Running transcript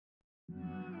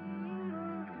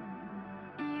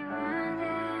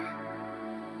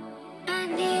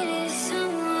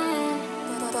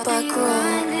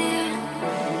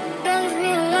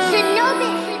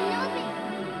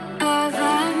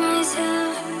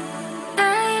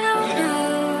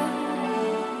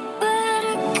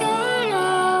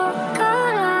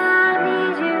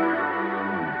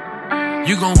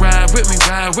You gon' ride with me,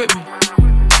 ride with me.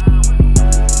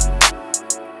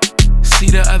 See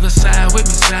the other side with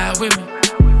me, side with me.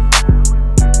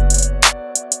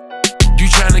 You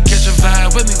tryna catch a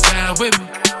vibe with me, vibe with me.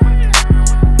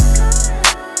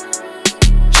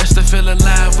 Just to feel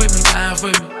alive with me, live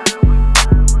with me.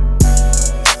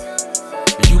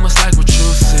 You must like what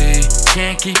you see.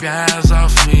 Can't keep your eyes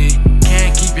off me.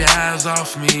 Can't keep your eyes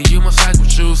off me. You must like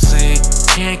what you see.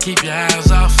 Can't keep your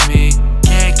eyes off me.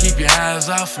 Can't keep your eyes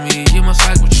off me. You must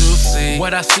like what you see.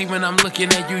 What I see when I'm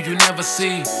looking at you, you never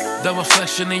see. The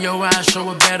reflection in your eyes show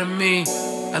a better me.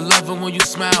 I love it when you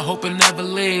smile, hope it never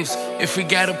leaves. If we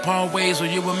gotta part ways, will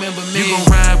you remember me? You gon'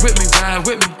 ride with me, ride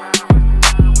with me.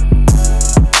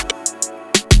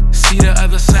 See the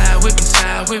other side with me,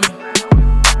 side with me.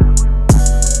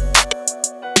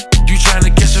 You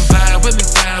tryna catch a vibe with me,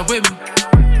 vibe with me.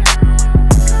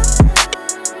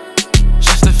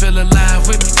 Just to feel alive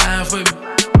with me, live with me.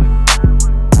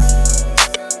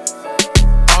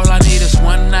 All I need is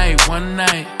one night, one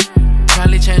night.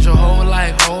 Probably change your whole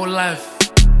life, whole life.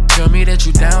 Tell me that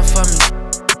you down for me.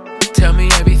 Tell me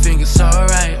everything is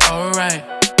alright, alright.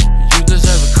 You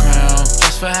deserve a crown,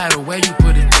 just for how the way you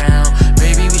put it down.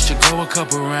 Baby, we should go a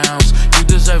couple rounds. You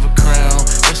deserve a crown,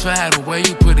 just for how the way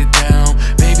you put it down.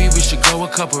 Baby, we should go a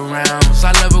couple rounds.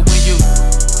 I love it when you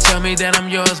tell me that I'm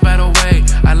yours by the way.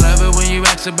 I love it when you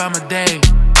ask about my day.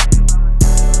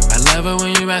 I love it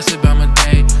when you ask about my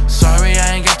day. Sorry,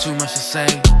 I ain't got too much to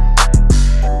say.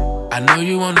 I know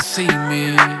you wanna see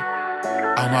me.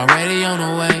 I'm already on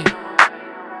the way.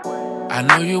 I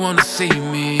know you wanna see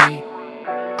me.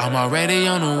 I'm already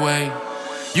on the way.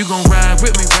 You gon' ride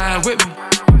with me, ride with me.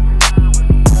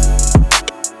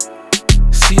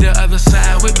 See the other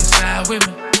side with me, side with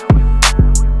me.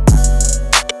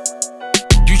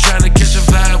 You tryna catch a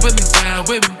vibe with me, vibe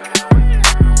with me.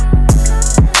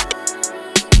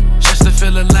 Just to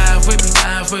feel alive with me,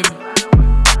 live with me.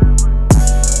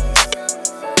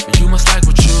 You must like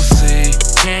what you see.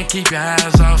 Can't keep your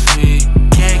eyes off me.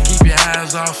 Can't keep your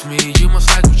eyes off me. You must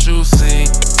like what you see.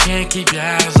 Can't keep your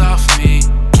eyes off me.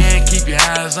 Can't keep your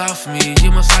eyes off me.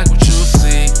 You must like what you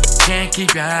see. Can't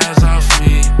keep your eyes off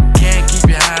me. Can't keep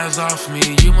your eyes off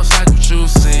me. You must like what you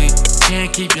see.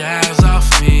 Can't keep your eyes off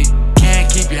me. Can't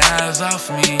keep your eyes off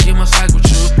me. You must like what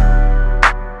you.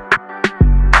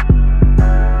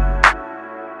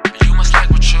 You must like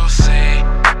what you see.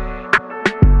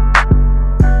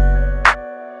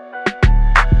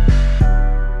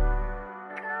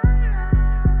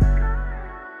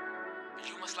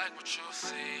 You must like what you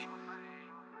see.